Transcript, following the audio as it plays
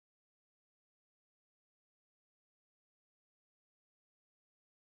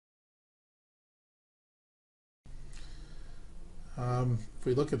If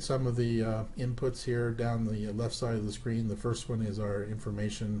we look at some of the inputs here down the left side of the screen, the first one is our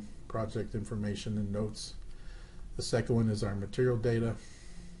information, project information and notes. The second one is our material data.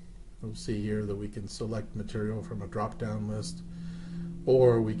 We'll see here that we can select material from a drop-down list,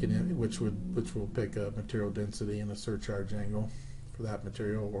 or we can, which will pick a material density and a surcharge angle for that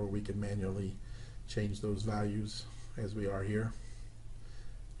material, or we can manually change those values as we are here.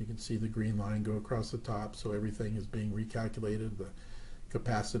 You can see the green line go across the top, so everything is being recalculated. The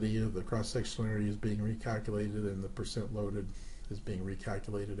capacity of the cross-sectional area is being recalculated, and the percent loaded is being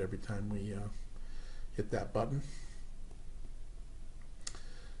recalculated every time we hit that button.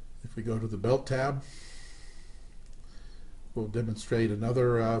 If we go to the belt tab, we'll demonstrate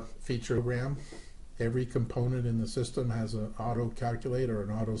another feature program. Every component in the system has an auto calculate or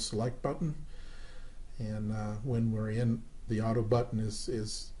an auto select button, and when we're in, the auto button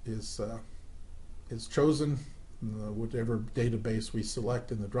is chosen. Whatever database we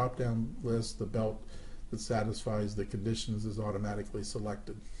select in the drop-down list, the belt that satisfies the conditions is automatically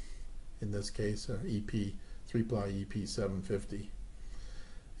selected. In this case, EP 3-ply EP 750,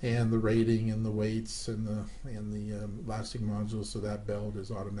 and the rating and the weights and the lasting modules, so that belt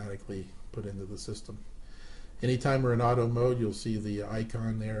is automatically put into the system. Anytime we're in auto mode, you'll see the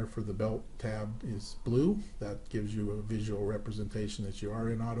icon there for the belt tab is blue. That gives you a visual representation that you are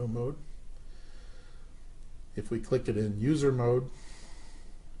in auto mode. If we click it in user mode,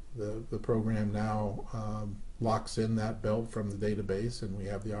 the program now locks in that belt from the database, and we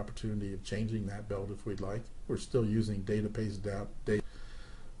have the opportunity of changing that belt if we'd like. We're still using database data,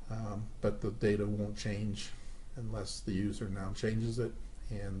 but the data won't change unless the user now changes it,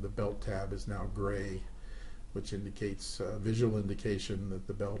 and the belt tab is now gray, which indicates visual indication that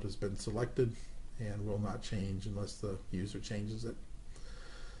the belt has been selected and will not change unless the user changes it.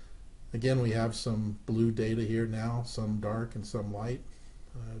 Again, we have some blue data here now, some dark and some light.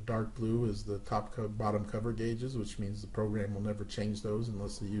 Dark blue is the bottom cover gauges, which means the program will never change those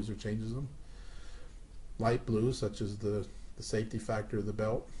unless the user changes them. Light blue, such as the safety factor of the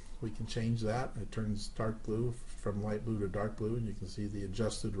belt, we can change that. It turns dark blue from light blue to dark blue, and you can see the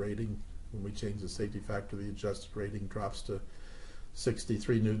adjusted rating. When we change the safety factor, the adjusted rating drops to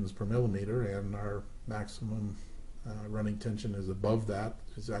 63 newtons per millimeter, and our maximum running tension is above that.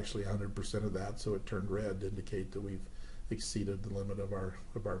 It's actually 100% of that, so it turned red to indicate that we've exceeded the limit of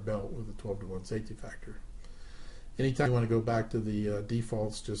our belt with a 12-to-1 safety factor. Anytime you want to go back to the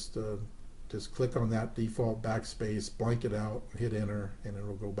defaults, just click on that default backspace, blank it out, hit enter, and it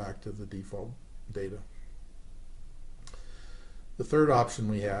will go back to the default data. The third option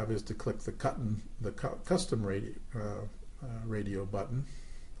we have is to click the custom radio button,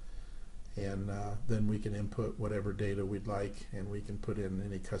 and then we can input whatever data we'd like, and we can put in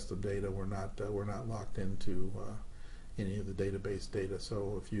any custom data. We're not locked into any of the database data.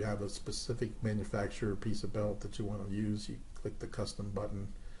 So if you have a specific manufacturer piece of belt that you want to use, you click the custom button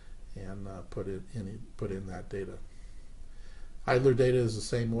and put in that data. Idler data is the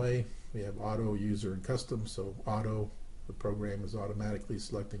same way. We have auto, user, and custom. So auto, the program is automatically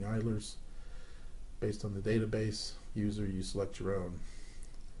selecting idlers based on the database. User, you select your own.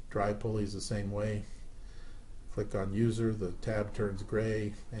 Drive pulley is the same way. Click on user, the tab turns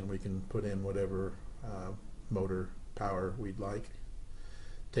gray, and we can put in whatever motor power we'd like.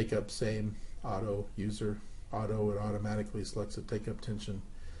 Take up, same, auto, user. Auto, it automatically selects a take up tension.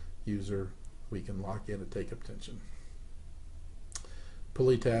 User, we can lock in a take up tension.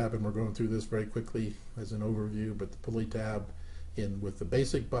 Pulley tab, and we're going through this very quickly as an overview, but the pulley tab with the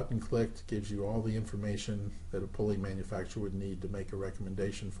basic button clicked gives you all the information that a pulley manufacturer would need to make a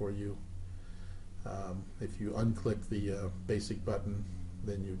recommendation for you. If you unclick the basic button,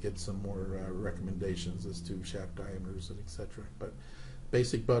 then you get some more recommendations as to shaft diameters and etc. But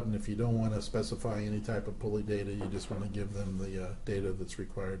basic button, if you don't want to specify any type of pulley data, you just want to give them the data that's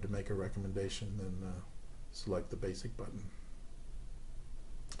required to make a recommendation, then select the basic button.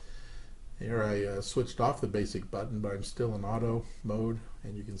 Here I switched off the basic button, but I'm still in auto mode,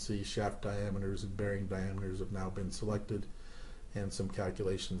 and you can see shaft diameters and bearing diameters have now been selected, and some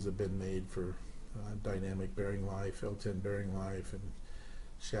calculations have been made for dynamic bearing life, L10 bearing life, and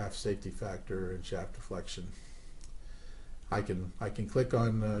shaft safety factor and shaft deflection. I can click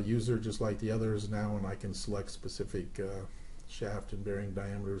on user just like the others now, and I can select specific shaft and bearing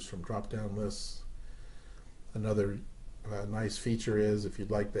diameters from drop-down lists. Another nice feature is if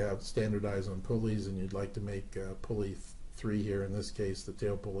you'd like to have standardize on pulleys and you'd like to make pulley 3 here, in this case the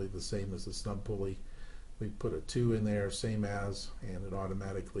tail pulley, the same as the snub pulley, we put a 2 in there, same as, and it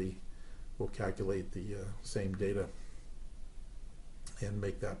automatically will calculate the same data and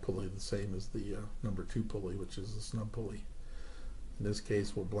make that pulley the same as the number 2 pulley, which is the snub pulley. In this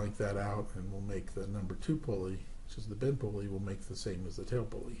case, we'll blank that out and we'll make the number 2 pulley, which is the bend pulley, we'll make the same as the tail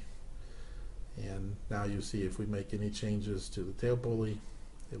pulley. And now you see if we make any changes to the tail pulley,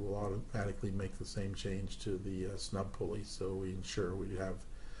 it will automatically make the same change to the snub pulley, so we ensure we have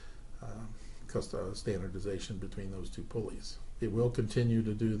standardization between those 2 pulleys. It will continue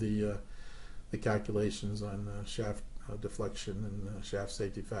to do the calculations on shaft deflection and shaft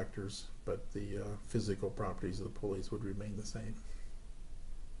safety factors, but the physical properties of the pulleys would remain the same.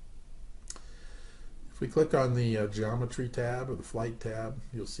 If we click on the geometry tab or the flight tab,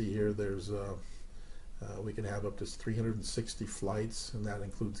 you'll see here there's we can have up to 360 flights, and that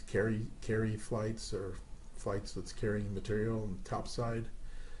includes carry flights, or flights that's carrying material on the top side,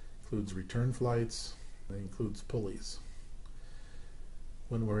 includes return flights, and includes pulleys.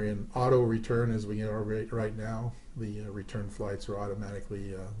 When we're in auto return, as we are right now, the return flights are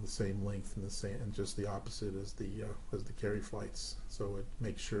automatically the same length and just the opposite as the carry flights. So it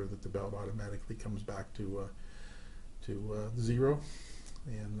makes sure that the belt automatically comes back to 0,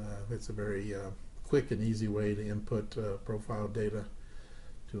 and it's a very quick and easy way to input profile data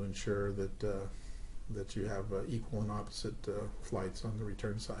to ensure that that you have equal and opposite flights on the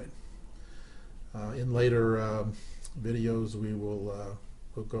return side. In later videos,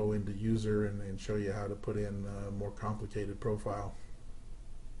 we'll go into user and show you how to put in a more complicated profile.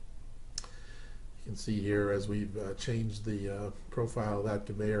 You can see here, as we've changed the profile of that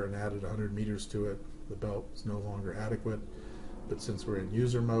conveyor and added 100 meters to it, the belt is no longer adequate. But since we're in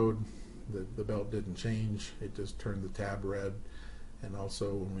user mode, the belt didn't change. It just turned the tab red, and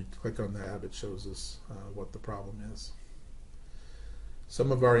also when we click on the tab, it shows us what the problem is.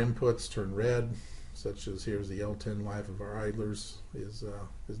 Some of our inputs turn red, such as here's the L10 life of our idlers is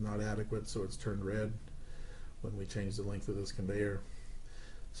not adequate, so it's turned red when we change the length of this conveyor.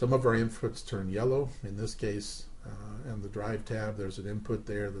 Some of our inputs turn yellow. In this case, on the drive tab, there's an input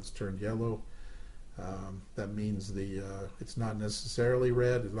there that's turned yellow. That means it's not necessarily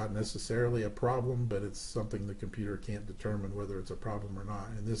red, it's not necessarily a problem, but it's something the computer can't determine whether it's a problem or not.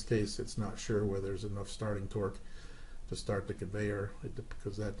 In this case, it's not sure whether there's enough starting torque to start the conveyor,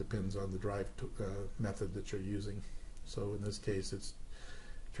 because that depends on the drive method that you're using. So in this case, it's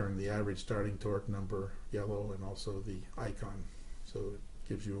turned the average starting torque number yellow and also the icon. So it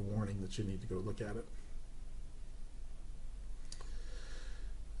gives you a warning that you need to go look at it.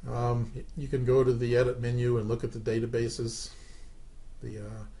 You can go to the edit menu and look at the databases. The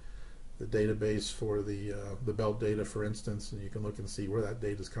database for the belt data, for instance, and you can look and see where that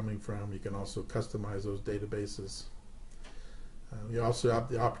data is coming from. You can also customize those databases. You also have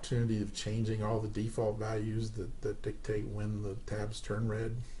the opportunity of changing all the default values that dictate when the tabs turn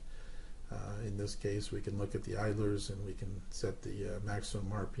red. In this case, we can look at the idlers and we can set the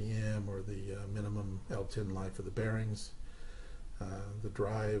maximum RPM or the minimum L10 life of the bearings, the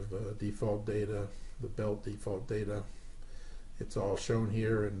drive default data, the belt default data. It's all shown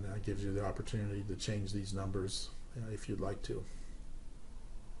here, and gives you the opportunity to change these numbers if you'd like to.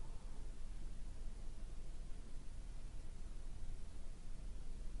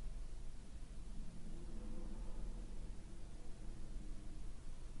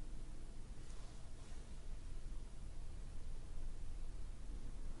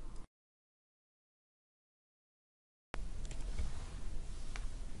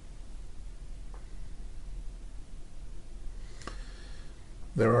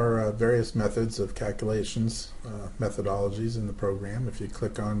 There are various methods of calculations, methodologies in the program. If you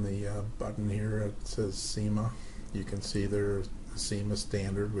click on the button here, it says SEMA. You can see there's the SEMA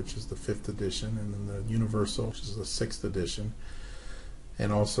Standard, which is the 5th edition, and then the Universal, which is the 6th edition,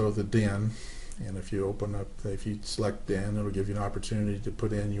 and also the DIN. And if you if you select DIN, it'll give you an opportunity to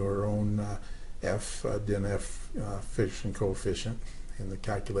put in your own DIN F friction coefficient, and the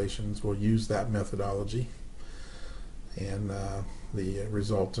calculations will use that methodology. And the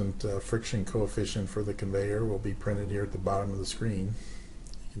resultant friction coefficient for the conveyor will be printed here at the bottom of the screen.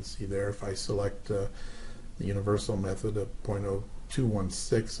 You can see there, if I select the universal method of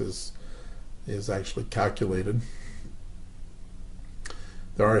 0.0216 is actually calculated.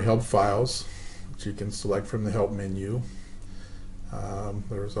 There are help files which you can select from the help menu.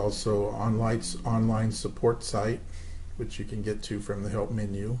 There's also online support site which you can get to from the help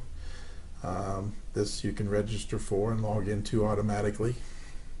menu. This you can register for and log into automatically,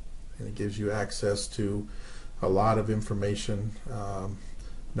 and it gives you access to a lot of information,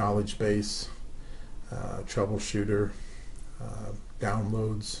 knowledge base, troubleshooter,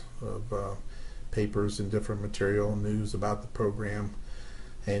 downloads of papers and different material, news about the program,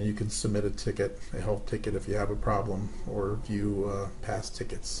 and you can submit a help ticket if you have a problem, or view past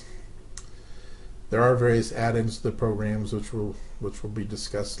tickets. There are various add-ins to the programs which will be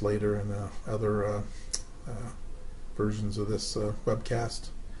discussed later in other versions of this webcast.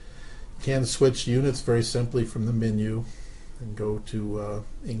 You can switch units very simply from the menu and go to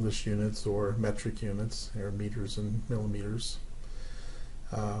English units or metric units, or meters and millimeters.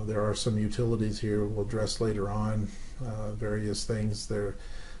 There are some utilities here we'll address later on, various things. There,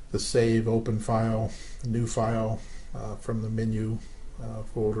 the save, open file, new file from the menu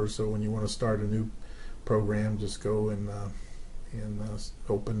folder. So when you want to start a new program, just go and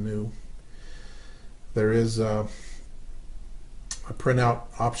open new. There is a printout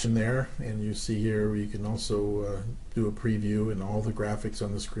option there, and you see here you can also do a preview, and all the graphics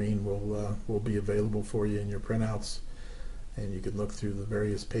on the screen will be available for you in your printouts, and you can look through the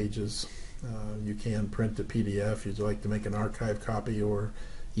various pages. You can print a PDF if you'd like to make an archive copy or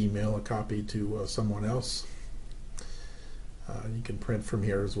email a copy to someone else. You can print from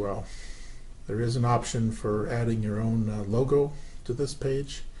here as well. There is an option for adding your own logo to this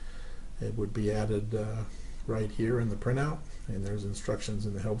page. It would be added right here in the printout, and there's instructions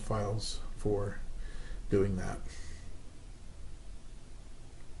in the help files for doing that.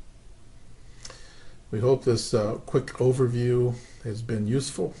 We hope this quick overview has been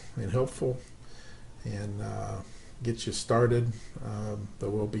useful and helpful and get you started. There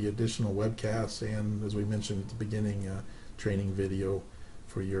will be additional webcasts and, as we mentioned at the beginning, training video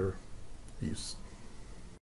for your use.